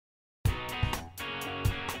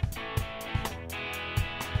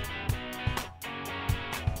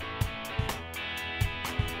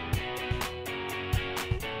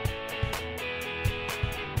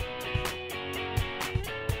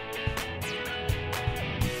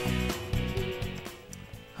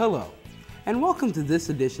Hello, and welcome to this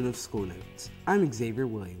edition of School Notes. I'm Xavier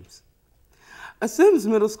Williams. A Sims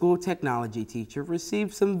Middle School technology teacher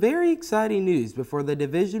received some very exciting news before the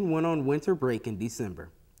division went on winter break in December.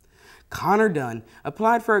 Connor Dunn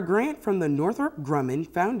applied for a grant from the Northrop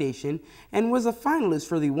Grumman Foundation and was a finalist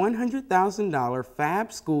for the $100,000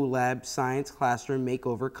 Fab School Lab Science Classroom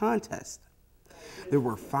Makeover Contest. There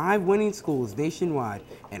were 5 winning schools nationwide,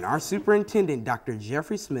 and our superintendent, Dr.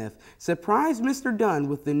 Jeffrey Smith, surprised Mr. Dunn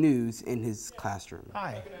with the news in his classroom.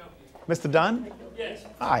 Hi. Mr. Dunn? Yes.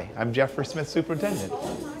 Hi, I'm Jeffrey Smith, superintendent.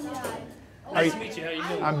 Nice to meet you. How you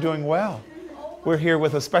doing? I'm doing well. We're here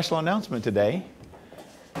with a special announcement today.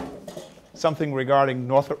 Something regarding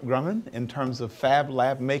Northrop Grumman in terms of Fab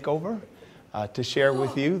Lab Makeover, to share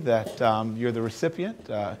with you that you're the recipient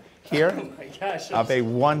here Oh my gosh, of a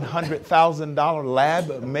 $100,000 lab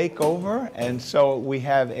makeover, and so we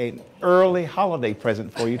have an early holiday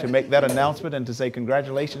present for you to make that announcement and to say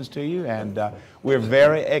congratulations to you, and we're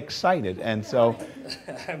very excited, and so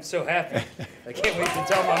I'm so happy. I can't wait to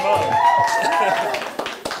tell my mom.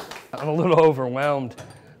 I'm a little overwhelmed.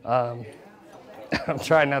 I'm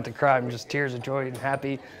trying not to cry. I'm just tears of joy and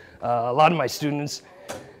happy. A lot of my students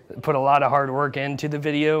put a lot of hard work into the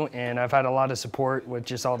video, and I've had a lot of support with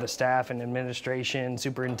just all the staff and administration,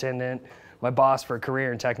 superintendent, my boss for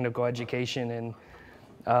career and technical education, and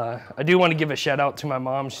I do want to give a shout out to my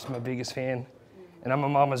mom. She's my biggest fan, and I'm a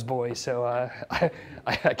mama's boy, so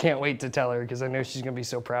I can't wait to tell her because I know she's going to be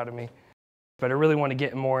so proud of me. But I really want to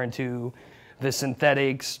get more into the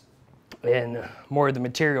synthetics and more of the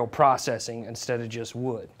material processing instead of just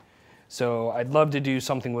wood. So I'd love to do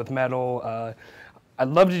something with metal. I'd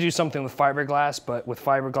love to do something with fiberglass, but with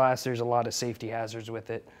fiberglass, there's a lot of safety hazards with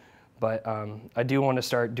it. But I do want to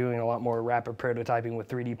start doing a lot more rapid prototyping with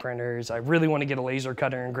 3D printers. I really want to get a laser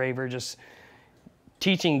cutter engraver. Just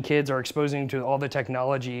teaching kids or exposing them to all the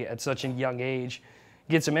technology at such a young age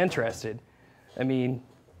gets them interested. I mean,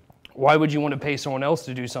 why would you want to pay someone else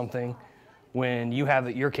to do something when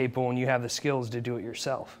you're capable and you have the skills to do it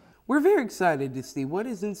yourself? We're very excited to see what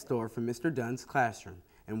is in store for Mr. Dunn's classroom,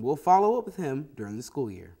 and we'll follow up with him during the school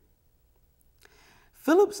year.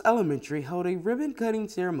 Phillips Elementary held a ribbon-cutting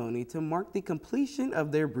ceremony to mark the completion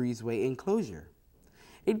of their breezeway enclosure.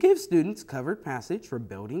 It gives students covered passage from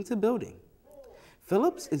building to building.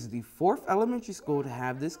 Phillips is the 4th elementary school to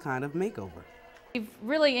have this kind of makeover. We've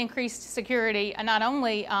really increased security, not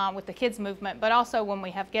only with the kids movement, but also when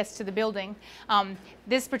we have guests to the building.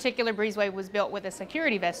 This particular breezeway was built with a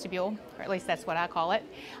security vestibule, or at least that's what I call it,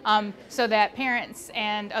 so that parents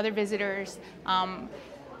and other visitors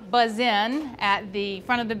buzz in at the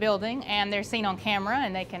front of the building, and they're seen on camera,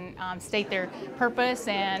 and they can state their purpose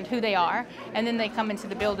and who they are, and then they come into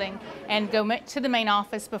the building and go to the main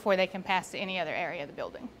office before they can pass to any other area of the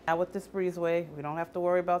building. Now with this breezeway, we don't have to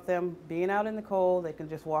worry about them being out in the cold. They can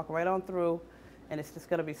just walk right on through, and it's just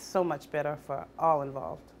going to be so much better for all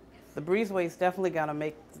involved. The breezeway is definitely going to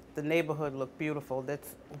make the neighborhood look beautiful.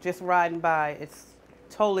 That's just riding by, it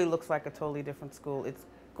totally looks like a totally different school. It's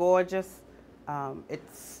gorgeous.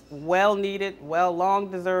 It's well needed, long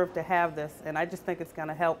deserved to have this, and I just think it's going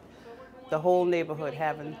to help the whole neighborhood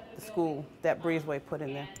having the school, that breezeway put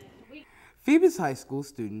in there. Phoebus High School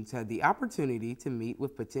students had the opportunity to meet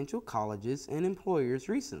with potential colleges and employers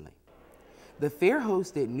recently. The fair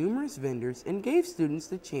hosted numerous vendors and gave students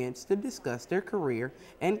the chance to discuss their career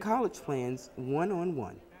and college plans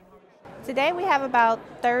one-on-one. Today we have about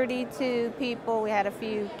 32 people. We had a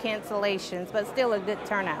few cancellations, but still a good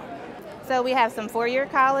turnout. So we have some 4-year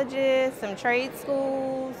colleges, some trade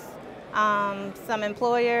schools, some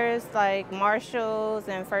employers like Marshalls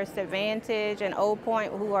and First Advantage and Old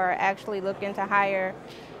Point who are actually looking to hire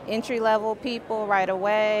entry-level people right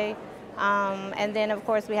away. And then of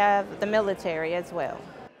course we have the military as well.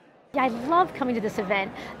 I love coming to this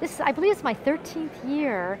event. I believe it's my 13th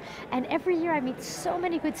year, and every year I meet so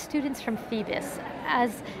many good students from Phoebus.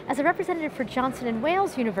 As a representative for Johnson &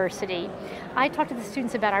 Wales University, I talk to the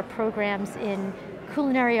students about our programs in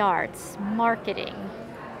culinary arts, marketing,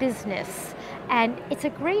 business, and it's a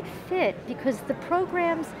great fit because the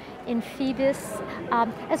programs in Phoebus,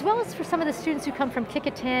 as well as for some of the students who come from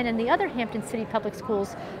Kickingham and the other Hampton City Public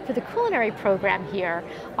Schools for the culinary program here,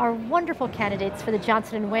 are wonderful candidates for the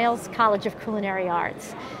Johnson & Wales College of Culinary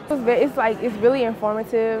Arts. It's really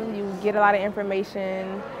informative. You get a lot of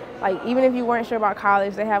information. Like even if you weren't sure about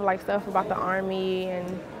college, they have like stuff about the Army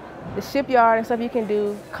and the shipyard and stuff you can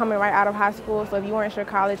do coming right out of high school. So if you weren't sure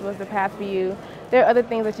college was the path for you, there are other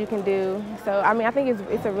things that you can do. So I mean, I think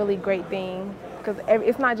it's a really great thing because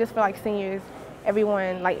it's not just for like seniors.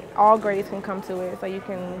 Everyone, like all grades can come to it, so you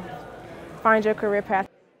can find your career path.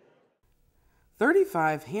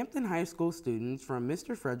 35 Hampton High School students from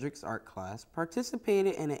Mr. Frederick's art class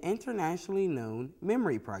participated in an internationally known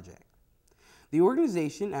memory project. The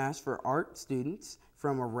organization asked for art students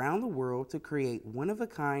from around the world to create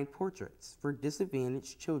one-of-a-kind portraits for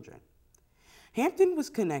disadvantaged children. Hampton was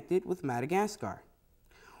connected with Madagascar.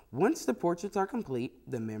 Once the portraits are complete,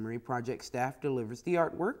 the memory project staff delivers the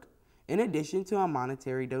artwork in addition to a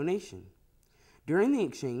monetary donation. During the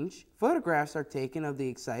exchange, photographs are taken of the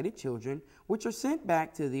excited children, which are sent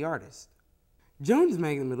back to the artist. Jones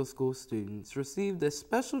Magnet Middle School students received a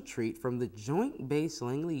special treat from the Joint Base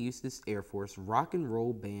Langley Eustis Air Force rock and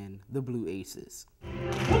roll band, the Blue Aces.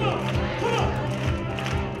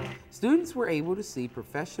 Students were able to see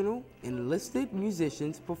professional, enlisted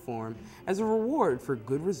musicians perform as a reward for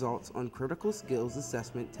good results on critical skills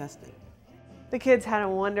assessment testing. The kids had a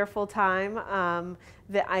wonderful time.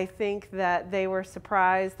 I think that they were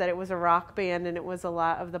surprised that it was a rock band and it was a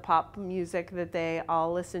lot of the pop music that they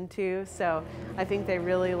all listened to. So I think they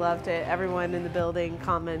really loved it. Everyone in the building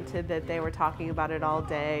commented that they were talking about it all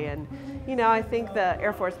day. And you know, I think the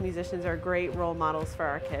Air Force musicians are great role models for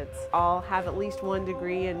our kids. All have at least 1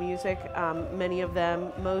 degree in music. Many of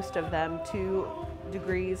them, most of them, 2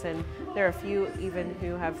 degrees, and there are a few even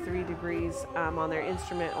who have 3 degrees on their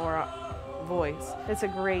instrument or voice. It's a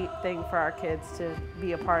great thing for our kids to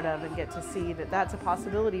be a part of and get to see that that's a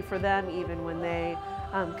possibility for them even when they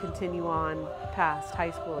continue on past high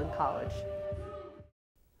school and college.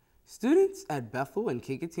 Students at Bethel and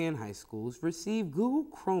Kecoughtan High Schools receive Google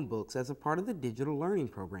Chromebooks as a part of the digital learning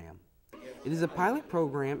program. It is a pilot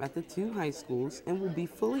program at the 2 high schools and will be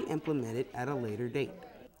fully implemented at a later date.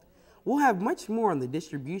 We'll have much more on the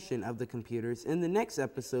distribution of the computers in the next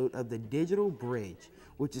episode of The Digital Bridge,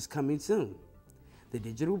 which is coming soon. The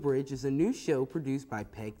Digital Bridge is a new show produced by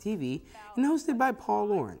PEG TV and hosted by Paul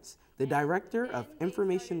Lawrence, the Director of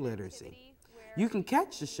Information Literacy. You can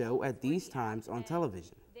catch the show at these times on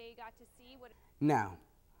television. Now,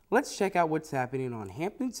 let's check out what's happening on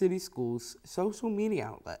Hampton City Schools' social media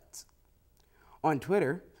outlets. On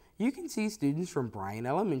Twitter, you can see students from Bryan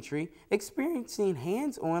Elementary experiencing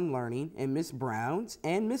hands-on learning in Miss Brown's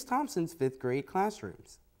and Miss Thompson's 5th grade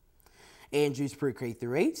classrooms. Andrews Pre-K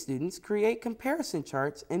through 8 students create comparison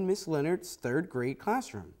charts in Miss Leonard's 3rd grade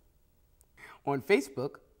classroom. On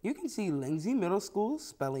Facebook, you can see Lindsay Middle School's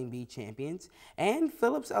Spelling Bee champions and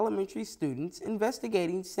Phillips Elementary students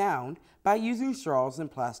investigating sound by using straws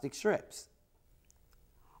and plastic strips.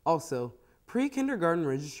 Also, pre-kindergarten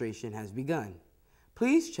registration has begun.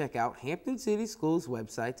 Please check out Hampton City Schools'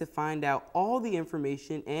 website to find out all the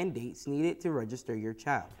information and dates needed to register your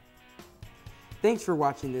child. Thanks for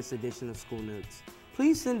watching this edition of School Notes.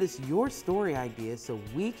 Please send us your story ideas so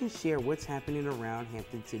we can share what's happening around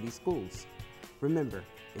Hampton City Schools. Remember,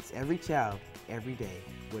 it's every child, every day,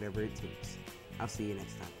 whatever it takes. I'll see you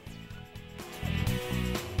next time.